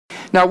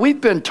Now,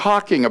 we've been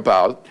talking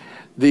about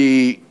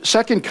the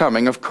second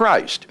coming of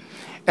Christ.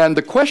 And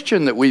the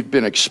question that we've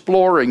been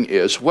exploring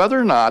is whether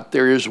or not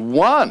there is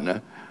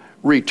one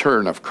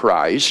return of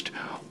Christ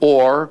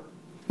or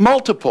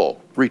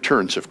multiple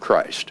returns of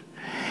Christ.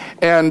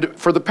 And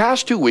for the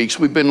past 2 weeks,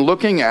 we've been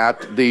looking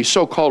at the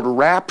so-called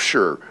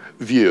rapture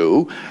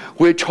view,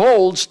 which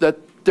holds that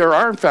there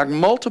are, in fact,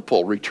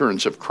 multiple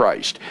returns of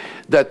Christ,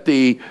 that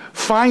the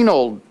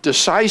final,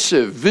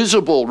 decisive,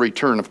 visible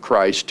return of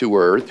Christ to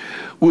earth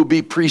will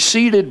be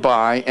preceded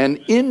by an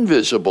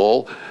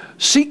invisible,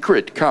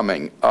 secret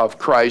coming of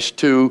Christ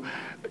to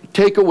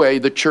take away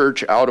the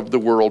church out of the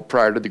world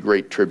prior to the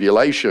Great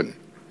Tribulation.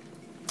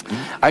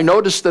 I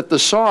noticed that the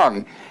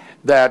song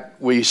that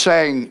we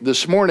sang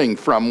this morning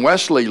from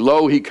Wesley,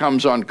 "Lo, He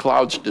Comes on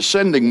Clouds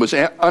Descending," was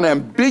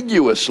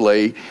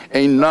unambiguously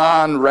a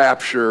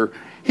non-rapture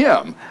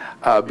hymn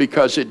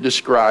because it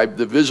described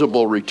the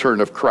visible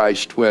return of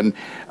Christ when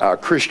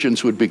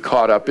Christians would be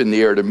caught up in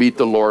the air to meet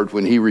the Lord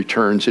when He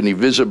returns and He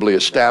visibly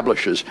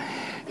establishes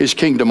His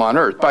kingdom on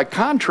earth. By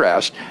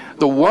contrast,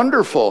 the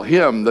wonderful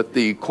hymn that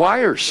the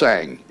choir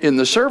sang in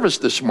the service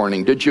this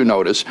morning, did you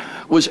notice,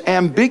 was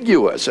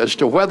ambiguous as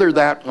to whether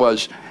that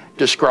was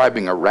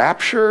describing a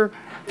rapture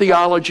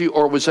theology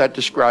or was that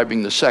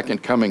describing the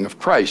second coming of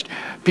Christ.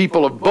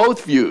 People of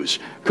both views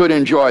could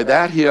enjoy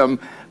that hymn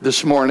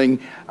this morning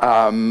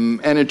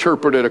and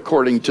interpret it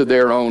according to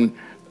their own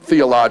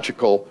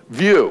theological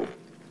view.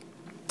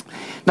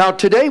 Now,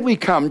 today we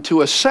come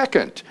to a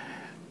second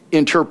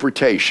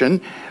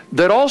interpretation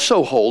that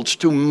also holds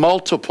to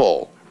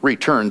multiple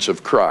returns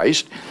of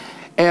Christ,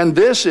 and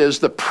this is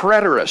the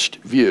preterist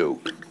view.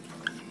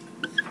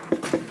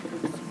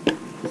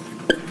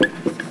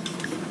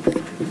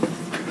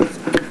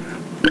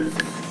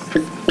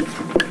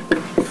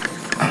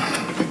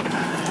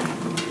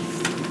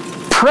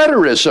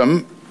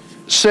 Preterism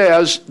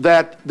says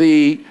that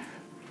the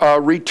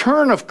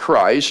return of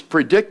Christ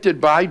predicted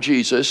by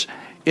Jesus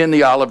in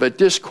the Olivet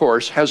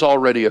Discourse has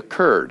already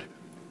occurred.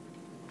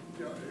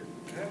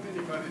 Have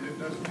anybody that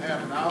doesn't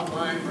have an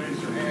outline, raise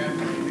their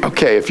hand.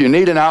 Okay, if you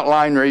need an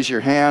outline, raise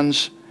your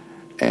hands,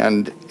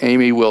 and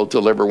Amy will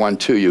deliver one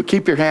to you.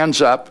 Keep your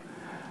hands up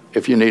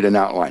if you need an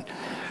outline.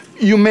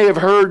 You may have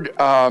heard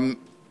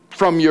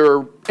from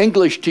your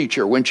English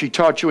teacher when she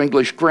taught you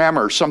English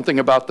grammar something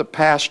about the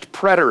past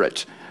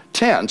preterite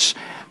tense.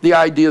 The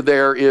idea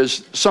there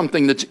is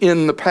something that's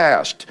in the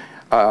past.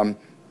 And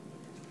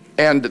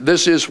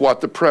this is what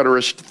the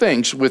preterist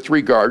thinks with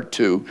regard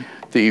to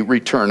the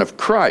return of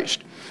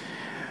Christ.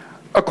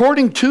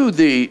 According to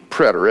the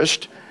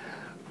preterist,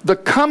 the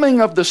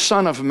coming of the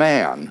Son of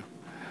Man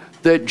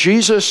that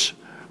Jesus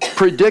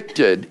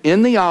predicted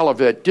in the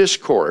Olivet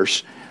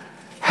Discourse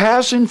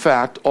has in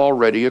fact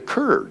already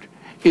occurred.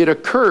 It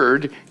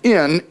occurred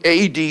in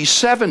AD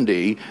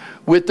 70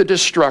 with the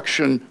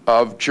destruction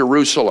of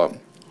Jerusalem.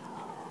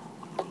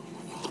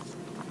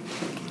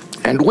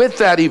 And with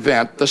that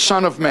event, the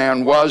Son of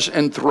Man was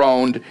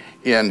enthroned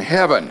in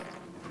heaven.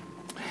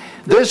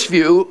 This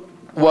view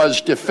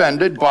was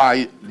defended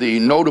by the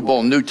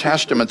notable New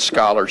Testament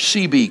scholar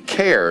C.B.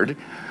 Caird,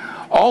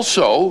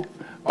 also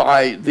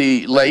by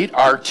the late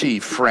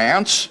R.T.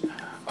 France,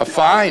 a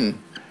fine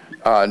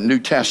New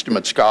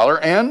Testament scholar,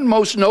 and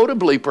most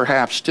notably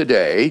perhaps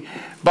today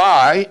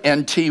by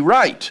N.T.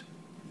 Wright,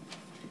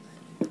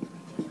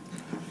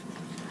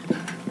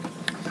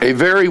 a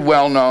very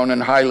well-known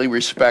and highly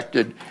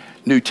respected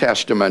New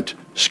Testament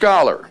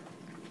scholar.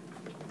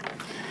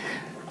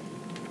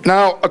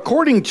 Now,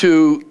 according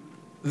to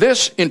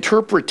this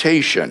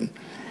interpretation,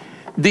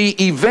 the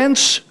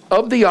events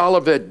of the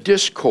Olivet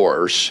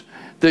Discourse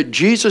that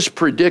Jesus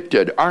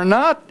predicted are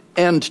not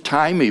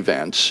end-time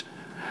events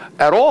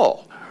at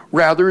all.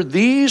 Rather,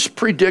 these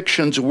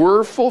predictions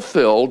were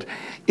fulfilled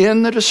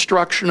in the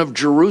destruction of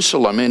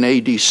Jerusalem in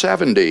AD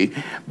 70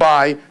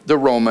 by the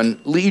Roman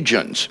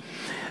legions.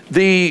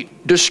 The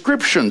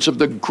descriptions of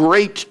the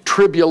Great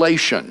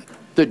Tribulation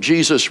that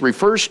Jesus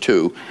refers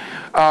to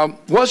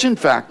was in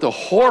fact the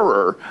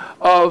horror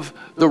of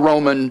the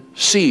Roman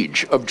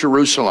siege of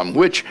Jerusalem,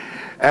 which,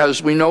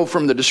 as we know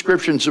from the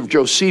descriptions of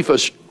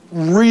Josephus,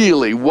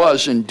 really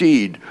was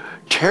indeed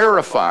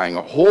terrifying,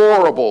 a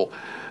horrible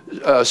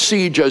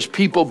siege as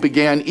people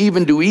began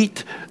even to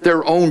eat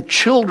their own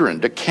children,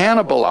 to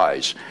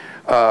cannibalize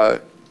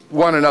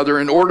one another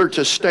in order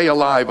to stay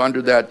alive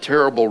under that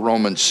terrible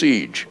Roman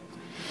siege.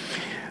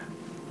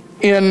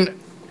 In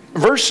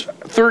verse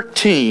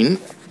 13,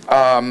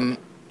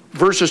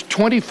 verses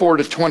 24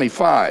 to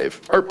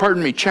 25, or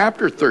pardon me,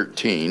 chapter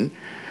 13,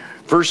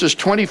 verses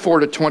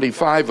 24 to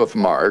 25 of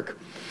Mark,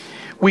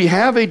 we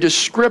have a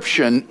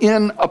description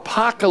in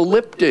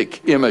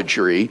apocalyptic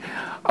imagery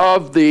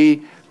of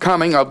the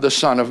coming of the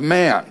Son of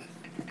Man.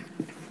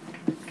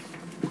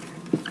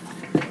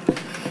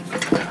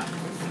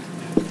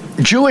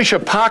 Jewish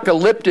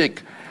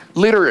apocalyptic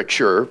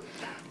literature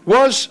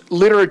was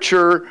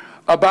literature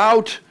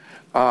about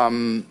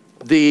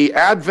the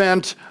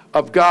advent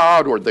of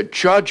God or the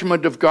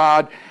judgment of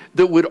God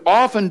that would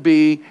often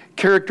be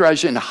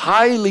characterized in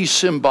highly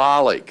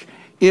symbolic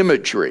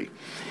imagery.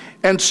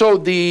 And so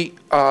the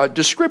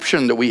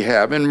description that we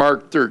have in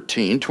Mark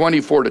 13,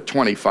 24 to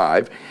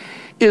 25,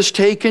 is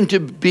taken to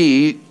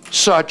be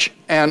such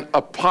an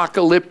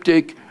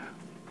apocalyptic,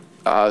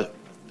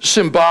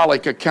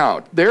 symbolic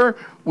account. There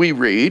we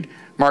read,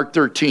 Mark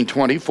 13,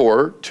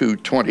 24 to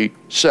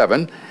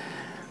 27,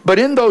 but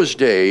in those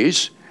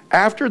days,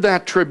 after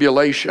that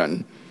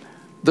tribulation,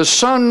 the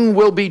sun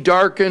will be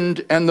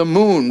darkened and the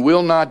moon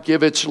will not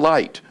give its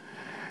light,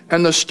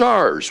 and the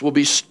stars will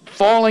be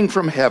falling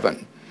from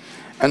heaven,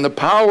 and the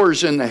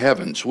powers in the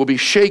heavens will be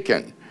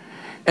shaken.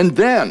 And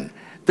then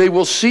they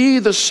will see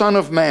the Son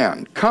of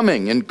Man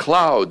coming in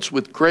clouds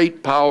with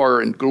great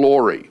power and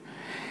glory.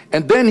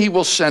 And then he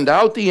will send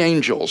out the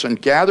angels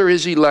and gather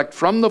his elect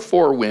from the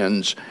four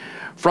winds,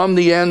 from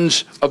the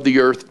ends of the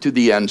earth to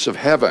the ends of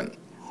heaven.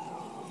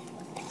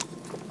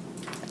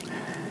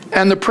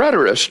 And the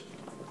preterist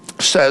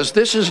says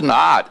this is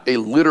not a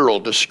literal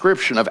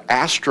description of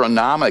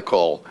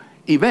astronomical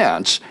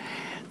events.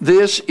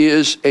 This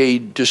is a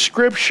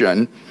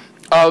description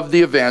of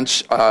the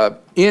events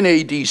in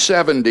AD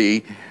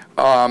 70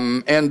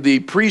 and the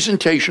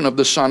presentation of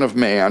the Son of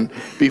Man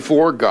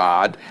before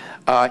God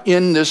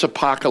in this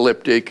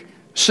apocalyptic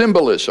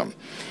symbolism.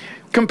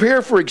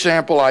 Compare, for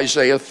example,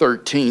 Isaiah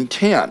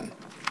 13:10.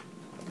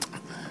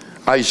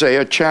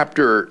 Isaiah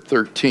chapter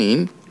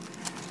 13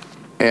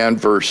 and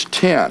verse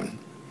 10.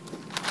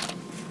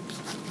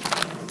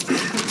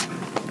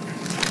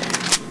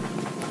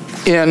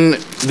 In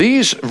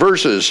these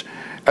verses,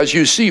 as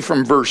you see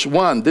from verse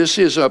 1, this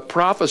is a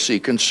prophecy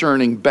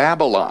concerning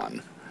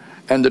Babylon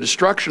and the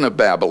destruction of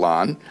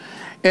Babylon.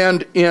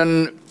 And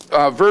in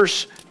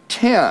verse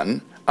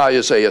 10,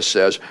 Isaiah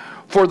says,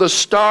 "For the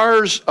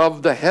stars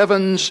of the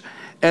heavens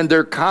and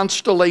their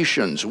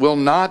constellations will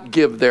not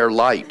give their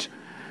light.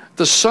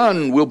 The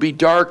sun will be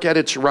dark at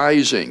its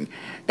rising,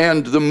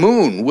 and the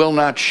moon will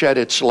not shed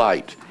its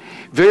light."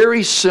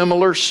 Very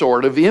similar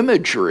sort of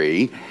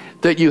imagery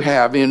that you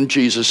have in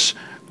Jesus'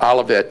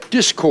 Olivet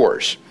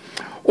Discourse.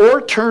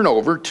 Or turn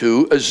over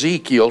to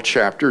Ezekiel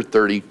chapter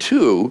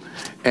 32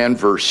 and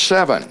verse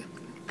 7.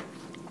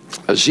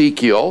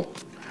 Ezekiel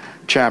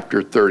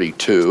chapter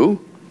 32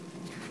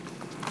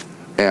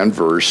 and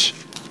verse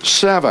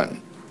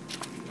 7.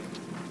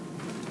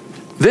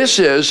 This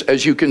is,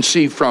 as you can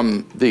see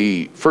from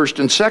the first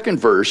and second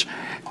verse,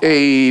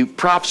 a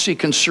prophecy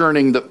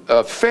concerning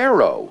the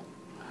Pharaoh,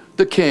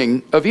 the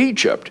king of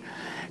Egypt.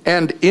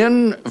 And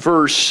in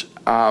verse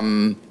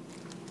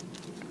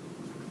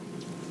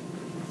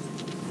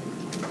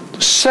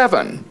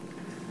 7,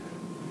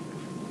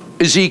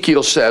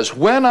 Ezekiel says,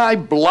 "When I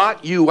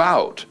blot you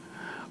out,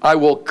 I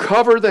will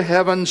cover the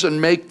heavens and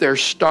make their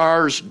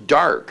stars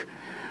dark.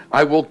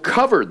 I will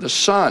cover the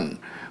sun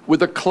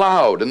with a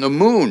cloud, and the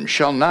moon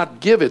shall not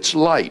give its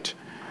light.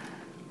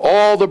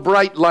 All the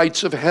bright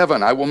lights of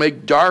heaven I will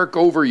make dark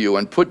over you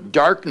and put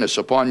darkness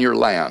upon your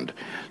land,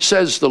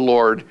 says the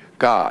Lord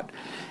God."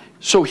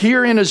 So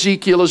here in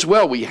Ezekiel as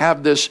well, we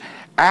have this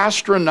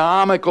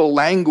astronomical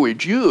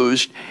language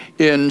used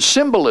in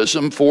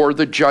symbolism for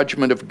the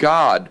judgment of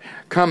God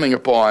coming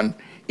upon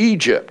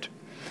Egypt.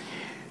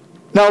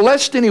 Now,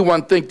 lest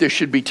anyone think this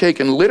should be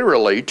taken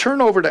literally,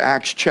 turn over to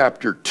Acts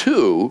chapter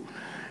 2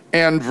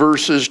 and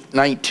verses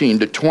 19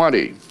 to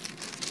 20.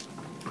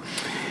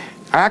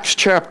 Acts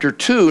chapter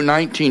 2,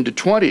 19 to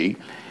 20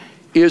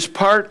 is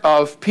part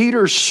of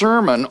Peter's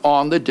sermon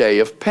on the day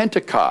of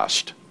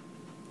Pentecost.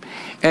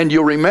 And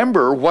you'll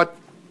remember what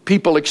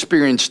people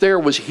experienced there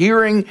was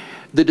hearing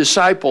the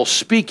disciples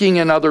speaking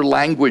in other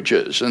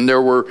languages, and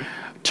there were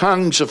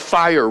tongues of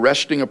fire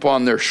resting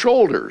upon their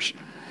shoulders.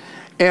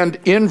 And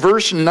in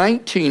verse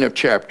 19 of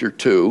chapter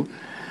 2,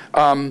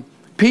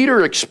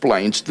 Peter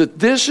explains that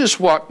this is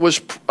what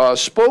was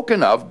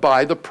spoken of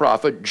by the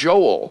prophet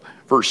Joel,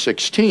 verse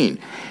 16.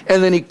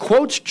 And then he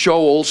quotes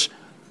Joel's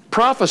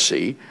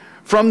prophecy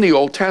from the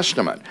Old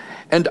Testament.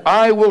 "And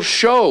I will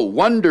show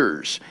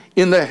wonders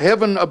in the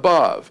heaven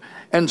above,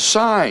 and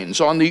signs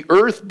on the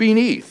earth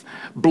beneath,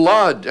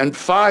 blood and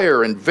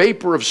fire and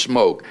vapor of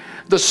smoke.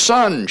 The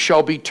sun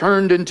shall be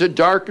turned into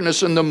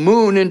darkness and the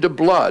moon into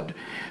blood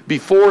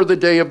before the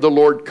day of the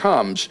Lord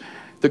comes,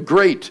 the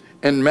great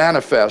and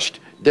manifest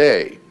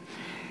day."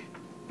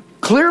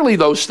 Clearly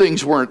those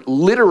things weren't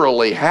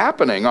literally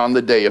happening on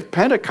the day of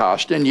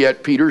Pentecost, and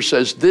yet Peter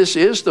says this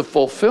is the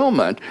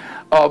fulfillment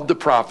of the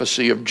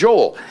prophecy of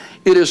Joel.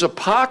 It is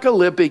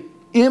apocalyptic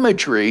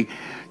imagery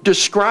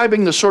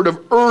describing the sort of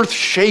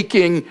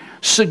earth-shaking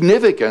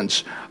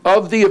significance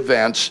of the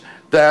events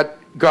that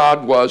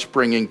God was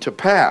bringing to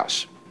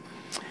pass.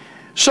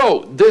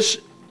 So this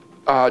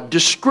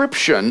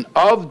description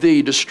of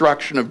the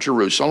destruction of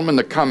Jerusalem and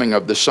the coming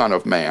of the Son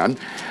of Man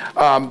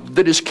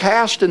that is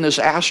cast in this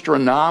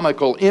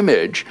astronomical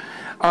image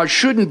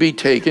shouldn't be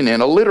taken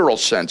in a literal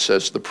sense,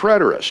 says the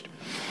preterist.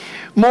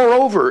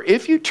 Moreover,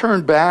 if you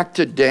turn back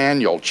to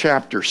Daniel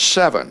chapter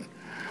 7,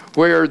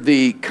 where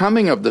the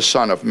coming of the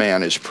Son of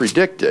Man is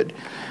predicted,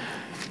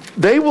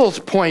 they will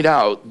point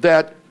out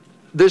that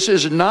this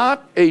is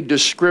not a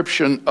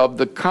description of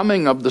the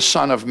coming of the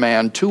Son of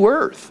Man to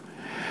earth.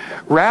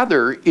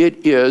 Rather,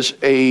 it is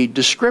a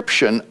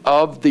description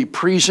of the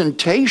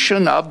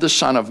presentation of the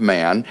Son of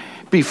Man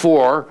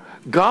before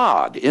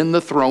God in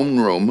the throne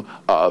room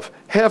of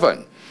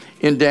heaven.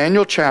 In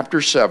Daniel chapter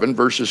 7,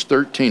 verses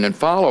 13 and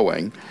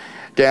following,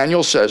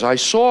 Daniel says, I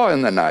saw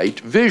in the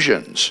night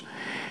visions,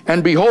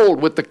 and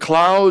behold, with the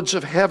clouds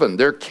of heaven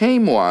there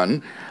came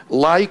one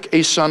like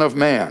a son of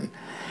man.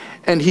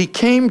 And he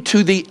came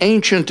to the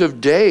Ancient of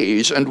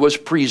Days and was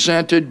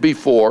presented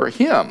before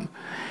him.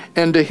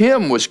 And to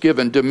him was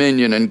given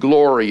dominion and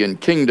glory and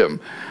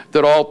kingdom,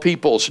 that all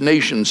peoples,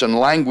 nations, and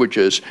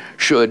languages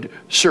should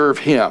serve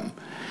him.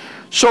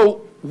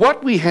 So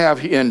what we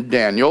have in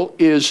Daniel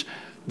is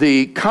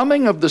the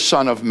coming of the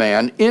Son of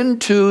Man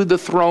into the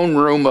throne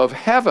room of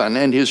heaven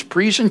and his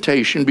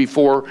presentation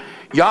before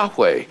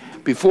Yahweh,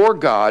 before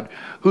God,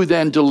 who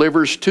then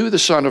delivers to the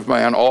Son of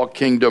Man all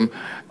kingdom,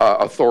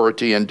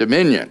 authority, and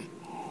dominion.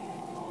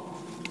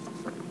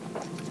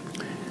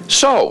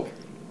 So,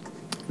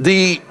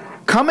 the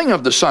coming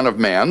of the Son of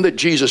Man that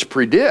Jesus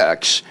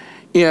predicts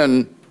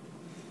in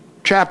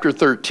chapter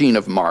 13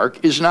 of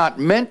Mark is not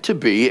meant to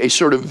be a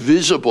sort of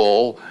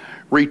visible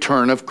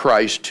return of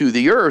Christ to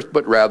the earth,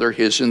 but rather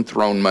his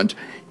enthronement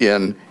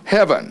in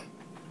heaven.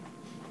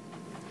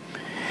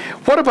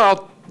 What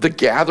about the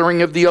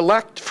gathering of the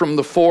elect from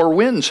the four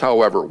winds,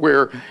 however,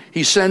 where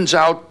he sends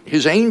out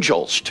his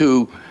angels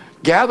to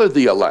gather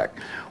the elect?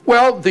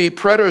 Well, the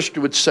preterist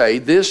would say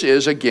this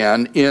is,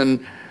 again,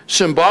 in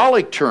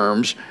symbolic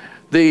terms,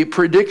 the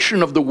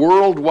prediction of the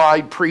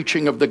worldwide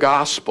preaching of the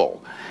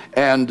gospel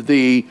and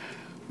the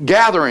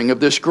gathering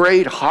of this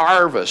great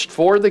harvest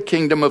for the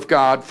kingdom of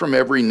God from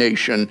every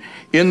nation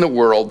in the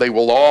world. They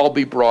will all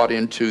be brought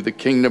into the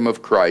kingdom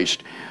of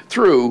Christ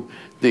through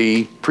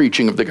the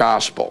preaching of the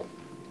gospel.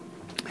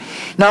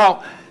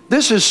 Now,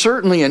 this is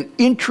certainly an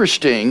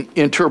interesting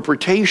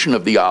interpretation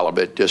of the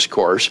Olivet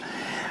Discourse,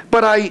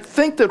 but I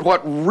think that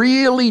what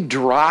really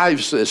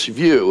drives this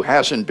view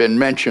hasn't been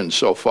mentioned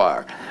so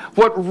far.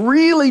 What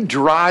really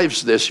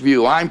drives this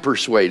view, I'm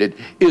persuaded,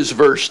 is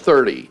verse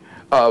 30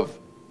 of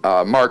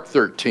Mark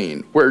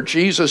 13, where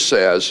Jesus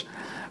says,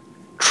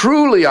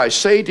 truly I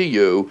say to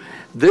you,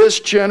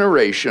 this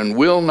generation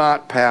will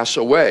not pass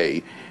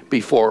away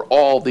before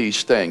all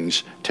these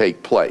things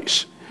take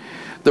place.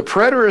 The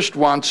preterist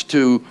wants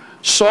to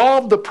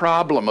solve the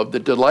problem of the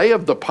delay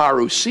of the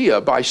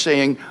parousia by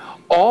saying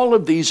all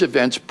of these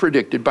events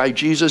predicted by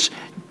Jesus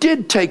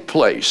did take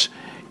place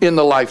in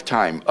the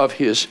lifetime of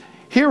his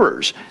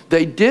hearers.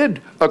 They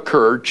did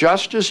occur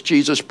just as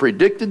Jesus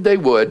predicted they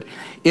would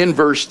in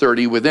verse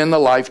 30 within the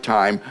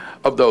lifetime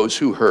of those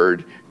who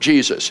heard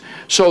Jesus.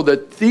 So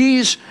that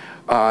these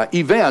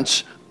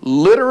events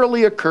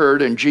literally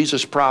occurred and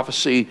Jesus'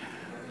 prophecy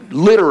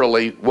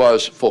literally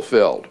was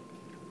fulfilled.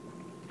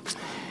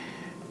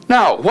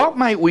 Now, what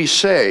might we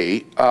say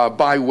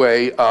by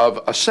way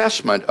of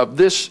assessment of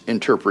this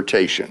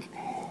interpretation?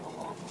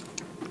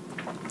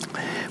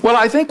 Well,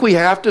 I think we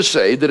have to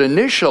say that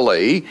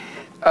initially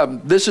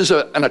this is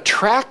an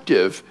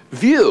attractive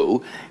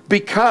view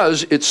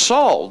because it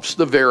solves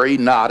the very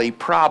knotty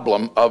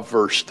problem of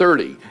verse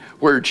 30,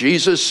 where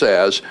Jesus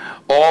says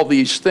all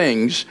these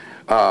things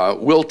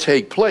will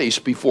take place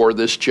before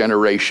this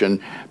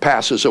generation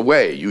passes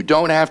away. You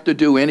don't have to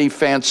do any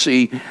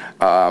fancy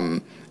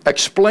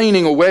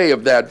explaining away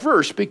of that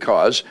verse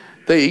because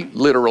they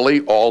literally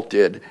all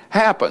did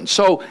happen.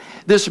 So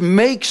this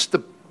makes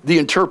the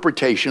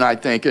interpretation, I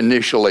think,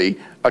 initially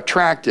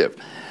attractive.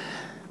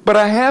 But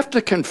I have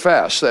to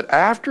confess that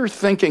after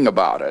thinking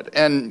about it,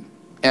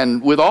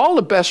 and with all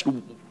the best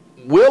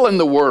will in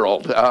the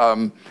world,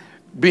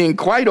 being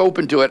quite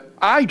open to it,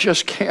 I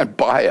just can't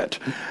buy it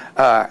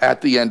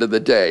at the end of the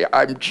day.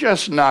 I'm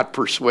just not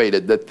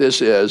persuaded that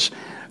this is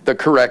the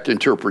correct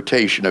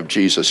interpretation of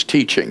Jesus'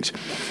 teachings.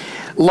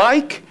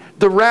 Like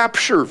the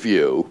rapture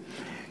view,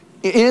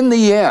 in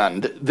the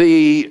end,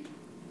 the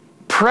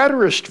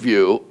preterist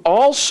view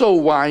also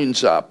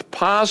winds up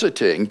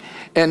positing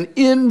an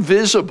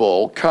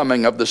invisible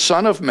coming of the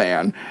Son of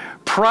Man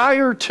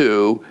prior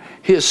to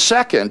his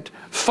second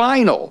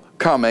final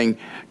coming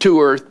to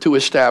earth to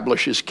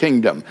establish his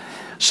kingdom.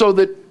 So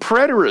that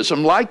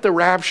preterism, like the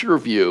rapture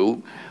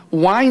view,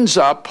 winds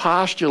up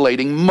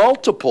postulating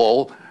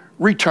multiple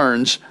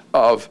returns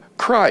of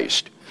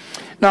Christ.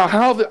 Now,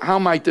 how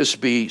might this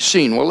be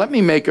seen? Well, let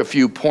me make a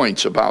few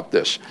points about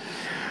this.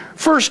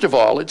 First of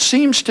all, it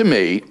seems to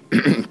me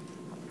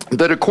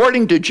that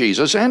according to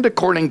Jesus and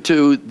according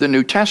to the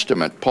New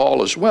Testament,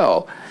 Paul as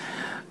well,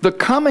 the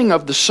coming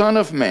of the Son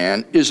of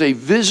Man is a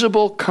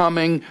visible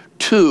coming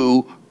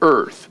to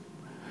earth.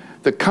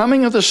 The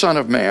coming of the Son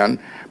of Man,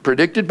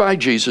 predicted by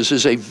Jesus,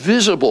 is a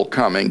visible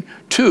coming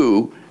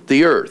to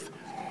the earth.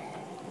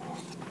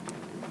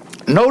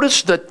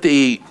 Notice that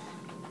the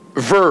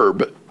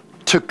verb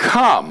to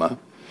come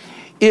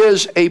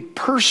is a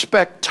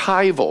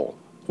perspectival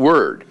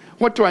word.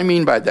 What do I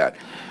mean by that?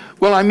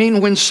 Well, I mean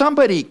when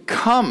somebody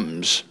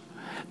comes,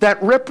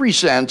 that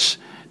represents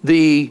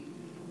the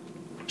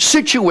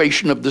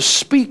situation of the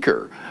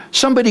speaker.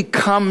 Somebody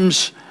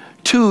comes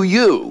to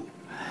you.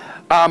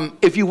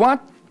 If you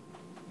want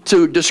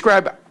to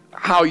describe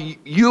how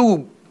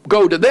you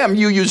go to them,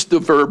 you use the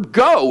verb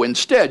go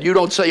instead. You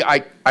don't say,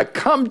 I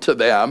come to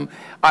them,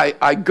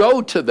 I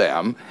go to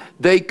them,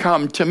 they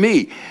come to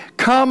me.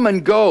 Come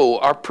and go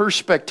are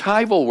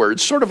perspectival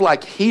words, sort of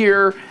like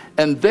here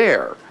and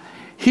there.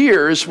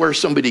 Here is where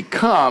somebody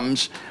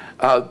comes,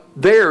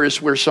 there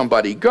is where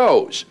somebody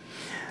goes.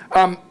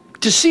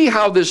 To see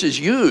how this is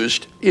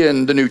used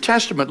in the New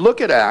Testament,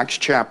 look at Acts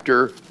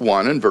chapter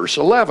 1 and verse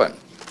 11.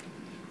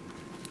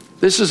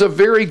 This is a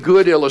very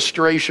good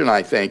illustration,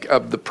 I think,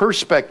 of the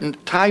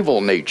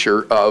perspectival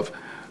nature of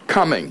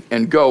coming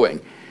and going.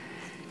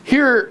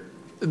 Here,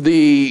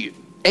 the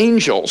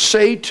angels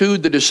say to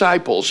the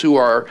disciples who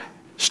are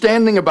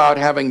standing about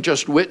having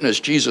just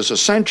witnessed Jesus'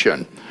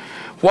 ascension,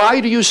 "Why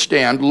do you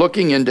stand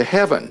looking into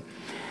heaven?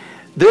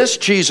 This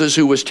Jesus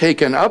who was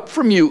taken up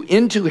from you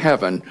into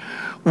heaven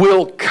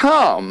will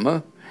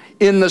come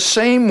in the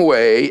same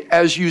way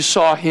as you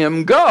saw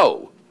him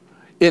go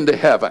into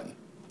heaven."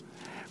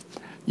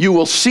 You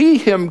will see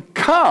him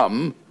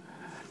come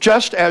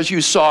just as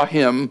you saw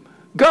him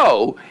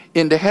go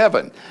into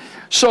heaven.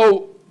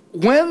 So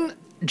when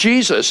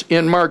Jesus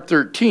in Mark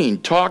 13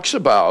 talks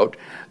about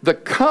the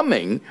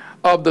coming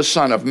of the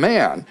Son of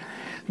Man,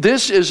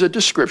 this is a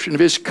description of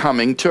his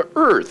coming to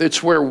earth.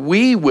 It's where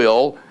we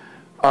will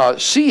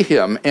see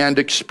him and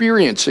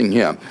experience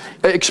him.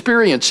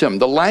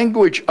 The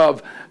language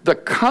of the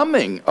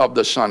coming of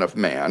the Son of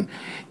Man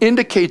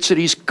indicates that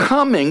he's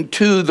coming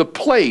to the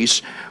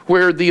place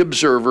where the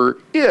observer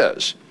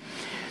is.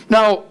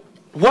 Now,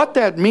 what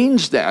that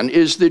means then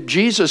is that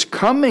Jesus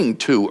coming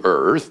to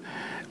earth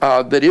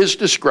that is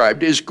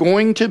described is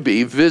going to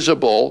be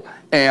visible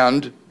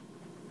and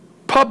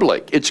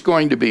public. It's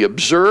going to be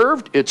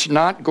observed. It's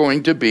not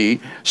going to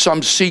be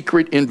some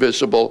secret,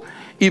 invisible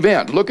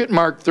event. Look at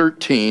Mark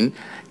 13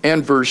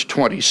 and verse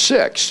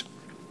 26.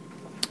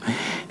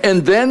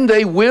 "And then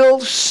they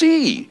will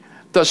see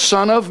the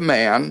Son of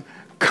Man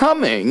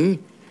coming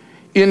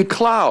in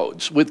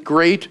clouds with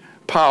great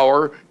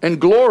power and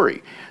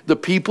glory." The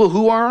people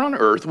who are on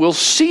earth will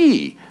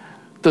see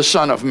the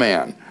Son of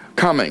Man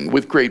coming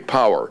with great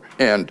power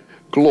and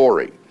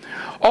glory.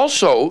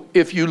 Also,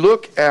 if you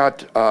look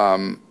at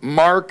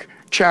Mark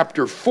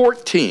chapter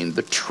 14,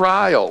 the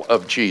trial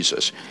of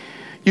Jesus,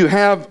 you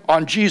have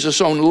on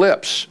Jesus' own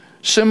lips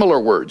similar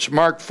words.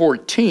 Mark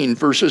 14,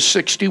 verses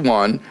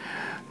 61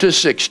 to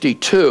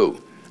 62.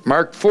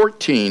 Mark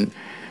 14,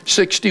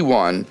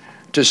 61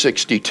 to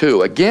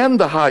 62. Again,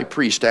 the high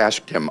priest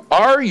asked him,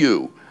 "Are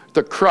you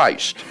the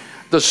Christ,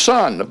 the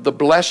Son of the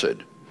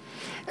Blessed?"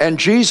 And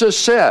Jesus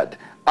said,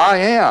 "I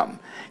am.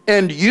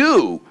 And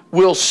you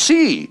will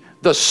see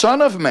the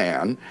Son of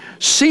Man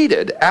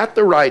seated at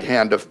the right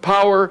hand of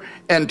power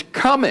and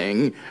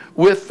coming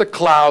with the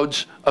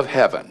clouds of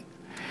heaven."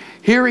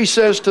 Here he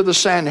says to the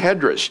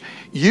Sanhedrin,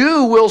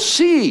 you will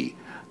see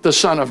the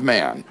Son of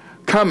Man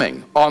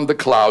coming on the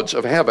clouds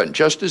of heaven,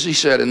 just as he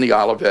said in the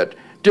Olivet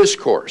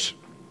Discourse.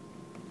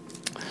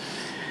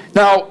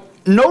 Now,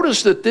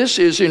 notice that this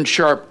is in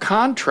sharp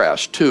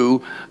contrast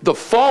to the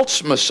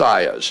false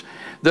messiahs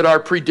that are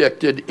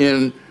predicted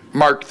in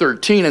Mark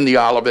 13 in the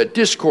Olivet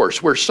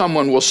Discourse, where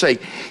someone will say,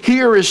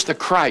 "Here is the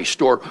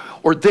Christ," or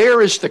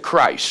 "There is the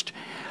Christ."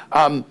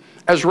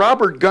 As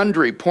Robert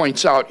Gundry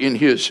points out in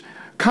his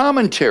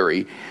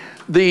commentary,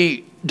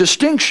 the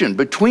distinction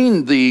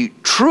between the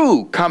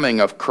true coming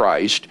of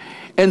Christ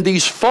and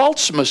these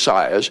false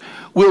messiahs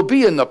will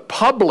be in the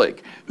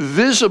public,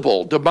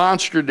 visible,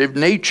 demonstrative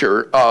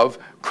nature of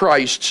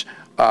Christ's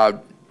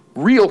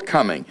real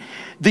coming.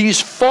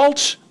 These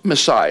false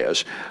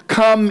messiahs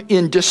come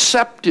in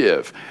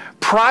deceptive,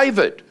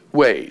 private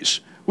ways,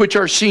 which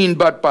are seen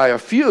but by a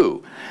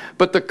few.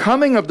 But the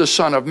coming of the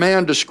Son of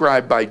Man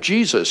described by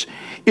Jesus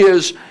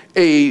is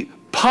a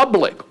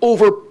public,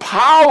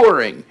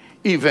 overpowering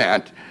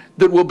event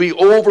that will be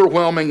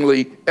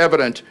overwhelmingly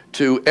evident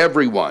to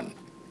everyone.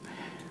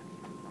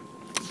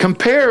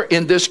 Compare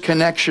in this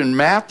connection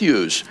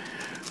Matthew's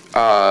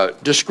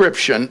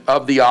description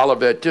of the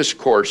Olivet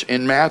Discourse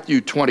in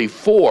Matthew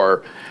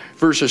 24,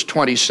 verses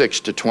 26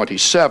 to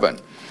 27.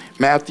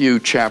 Matthew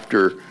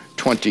chapter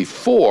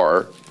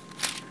 24,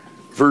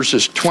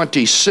 verses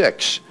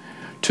 26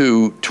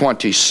 to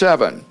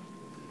 27.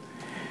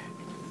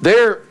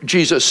 There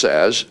Jesus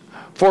says,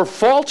 "For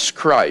false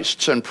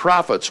Christs and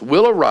prophets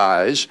will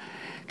arise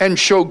and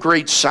show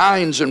great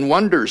signs and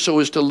wonders so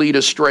as to lead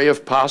astray,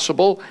 if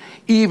possible,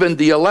 even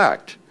the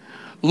elect.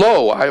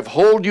 Lo, I have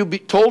told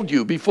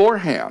you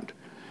beforehand.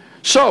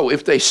 So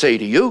if they say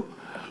to you,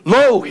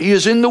 Lo, he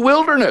is in the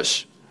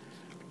wilderness,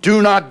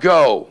 do not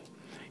go.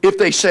 If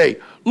they say,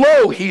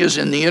 Lo, he is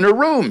in the inner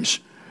rooms,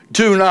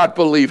 do not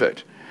believe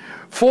it.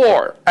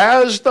 For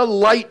as the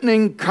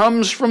lightning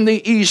comes from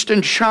the east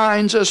and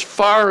shines as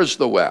far as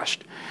the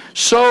west,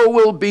 so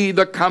will be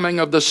the coming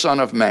of the Son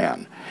of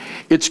Man."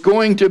 It's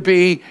going to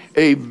be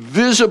a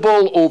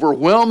visible,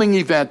 overwhelming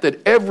event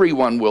that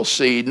everyone will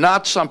see,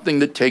 not something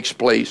that takes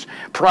place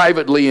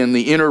privately in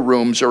the inner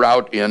rooms or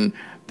out in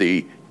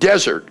the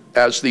desert,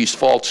 as these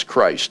false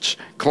Christs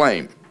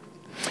claim.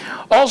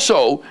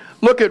 Also,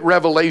 Look at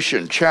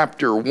Revelation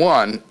chapter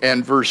 1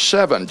 and verse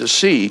 7 to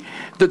see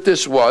that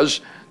this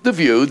was the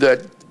view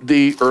that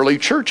the early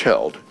church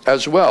held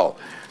as well.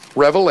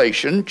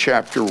 Revelation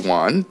chapter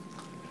 1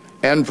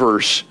 and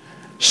verse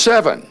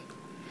 7.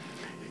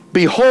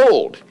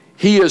 Behold,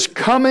 he is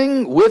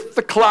coming with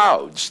the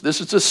clouds.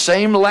 This is the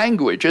same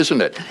language,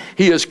 isn't it?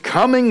 He is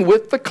coming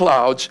with the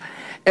clouds,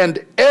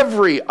 and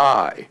every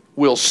eye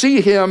will see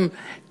him,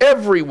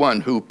 everyone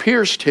who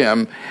pierced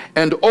him,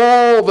 and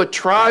all the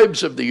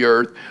tribes of the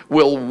earth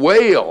will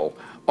wail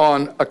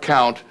on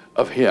account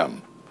of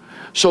him.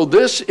 So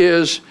this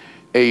is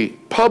a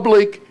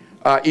public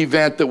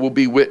event that will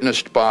be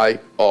witnessed by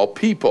all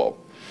people.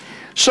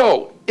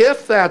 So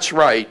if that's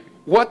right,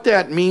 what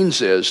that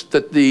means is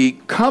that the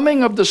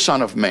coming of the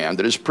Son of Man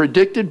that is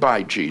predicted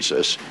by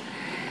Jesus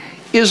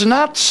is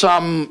not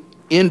some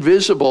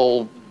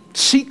invisible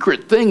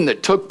secret thing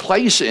that took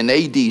place in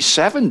AD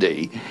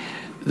 70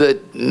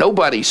 that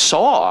nobody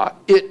saw.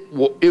 It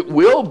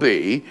will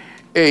be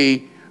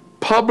a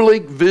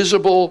public,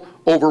 visible,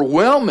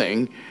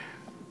 overwhelming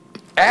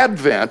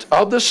advent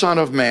of the Son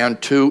of Man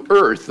to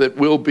earth that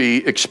will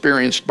be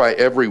experienced by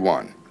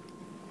everyone.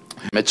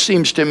 It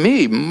seems to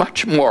me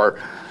much more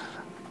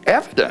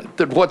evident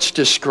that what's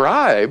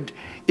described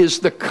is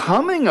the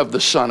coming of the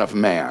Son of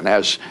Man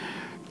as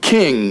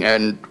King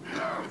and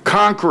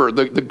Conqueror,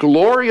 the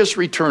glorious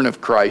return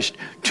of Christ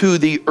to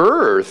the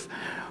earth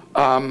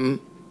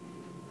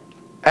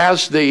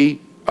as the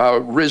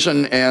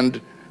risen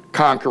and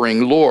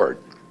conquering Lord.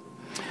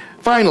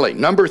 Finally,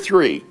 number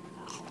 3.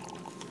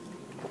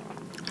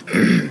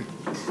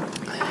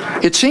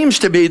 It seems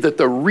to be that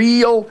the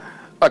real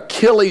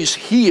Achilles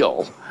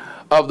heel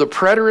of the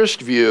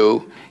preterist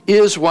view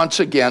is once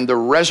again the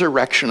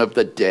resurrection of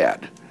the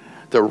dead.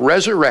 The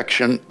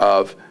resurrection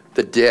of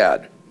the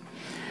dead.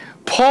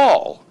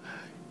 Paul,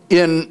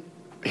 in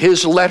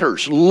his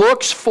letters,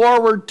 looks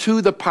forward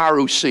to the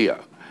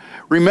parousia.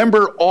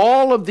 Remember,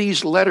 all of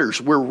these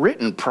letters were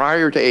written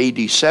prior to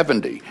AD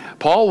 70.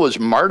 Paul was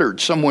martyred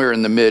somewhere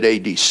in the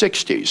mid-AD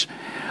 60s.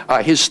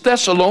 His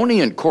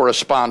Thessalonian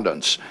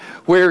correspondence,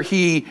 where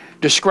he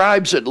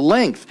describes at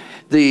length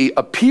the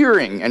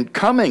appearing and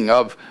coming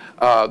of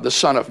the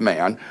Son of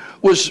Man,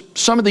 was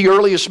some of the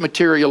earliest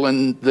material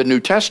in the New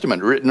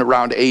Testament, written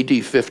around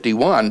AD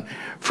 51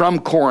 from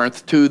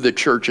Corinth to the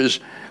church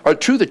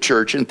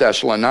in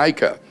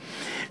Thessalonica.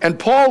 And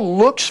Paul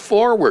looks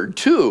forward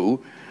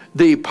to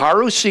the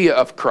parousia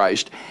of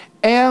Christ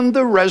and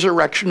the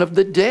resurrection of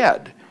the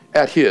dead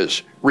at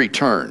his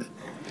return.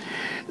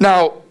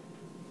 Now,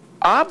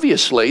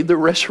 obviously, the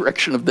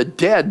resurrection of the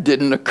dead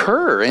didn't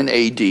occur in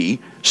AD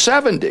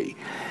 70.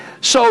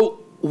 So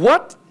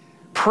what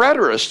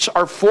preterists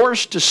are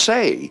forced to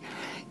say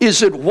is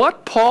that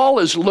what Paul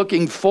is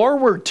looking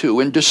forward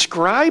to and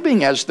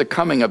describing as the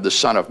coming of the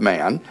Son of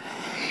Man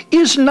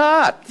is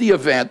not the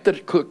event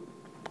that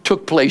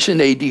took place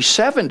in AD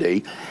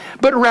 70,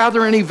 but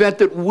rather an event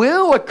that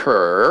will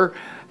occur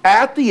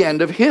at the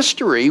end of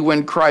history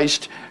when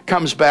Christ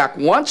comes back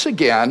once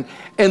again,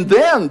 and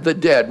then the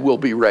dead will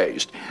be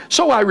raised.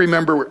 So I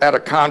remember at a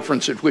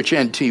conference at which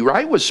N.T.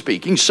 Wright was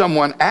speaking,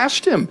 someone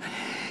asked him,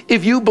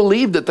 if you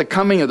believe that the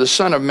coming of the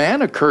Son of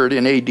Man occurred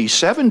in AD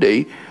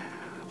 70,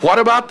 what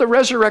about the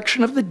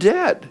resurrection of the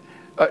dead?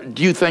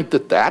 Do you think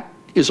that that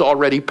is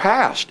already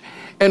past?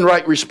 And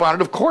Wright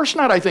responded, of course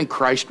not. I think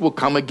Christ will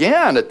come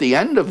again at the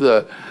end of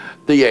the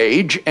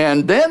age,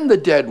 and then the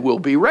dead will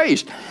be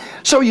raised.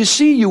 So you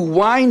see, you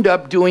wind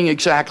up doing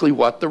exactly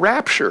what the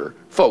rapture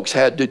folks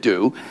had to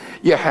do.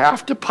 You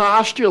have to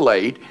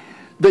postulate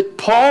that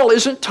Paul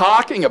isn't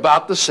talking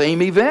about the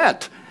same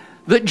event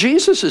that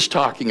Jesus is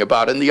talking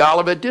about in the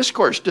Olivet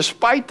Discourse,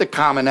 despite the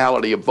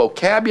commonality of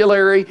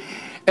vocabulary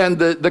and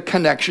the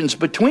connections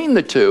between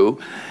the two.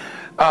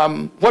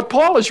 What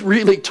Paul is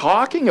really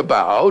talking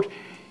about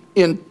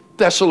in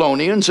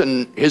Thessalonians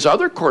and his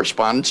other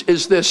correspondence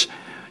is this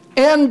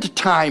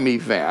end-time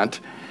event,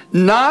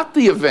 not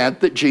the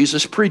event that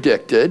Jesus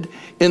predicted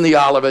in the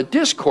Olivet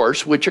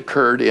Discourse, which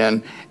occurred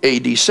in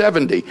AD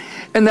 70.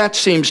 And that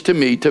seems to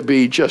me to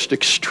be just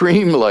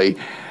extremely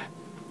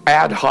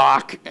ad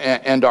hoc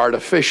and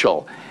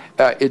artificial.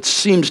 It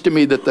seems to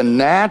me that the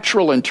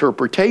natural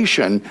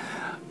interpretation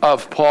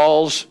of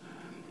Paul's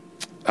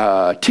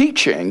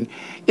teaching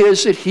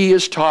is that he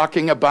is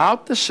talking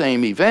about the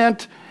same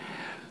event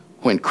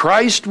when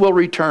Christ will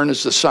return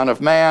as the Son of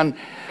Man.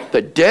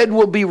 The dead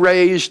will be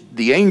raised,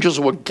 the angels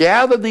will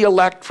gather the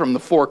elect from the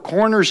four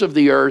corners of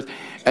the earth,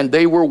 and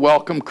they will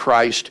welcome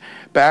Christ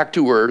back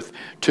to earth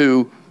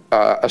to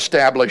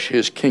establish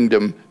his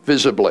kingdom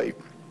visibly.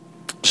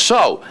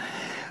 So,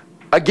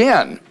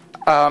 again,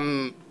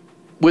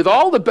 with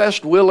all the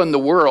best will in the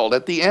world,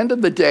 at the end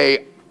of the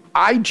day,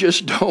 I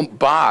just don't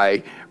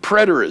buy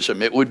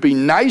preterism. It would be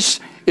nice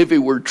if it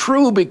were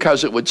true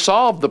because it would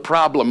solve the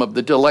problem of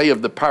the delay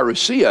of the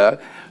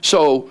parousia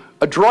so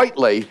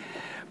adroitly,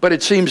 but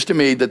it seems to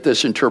me that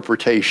this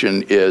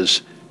interpretation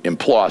is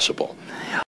implausible.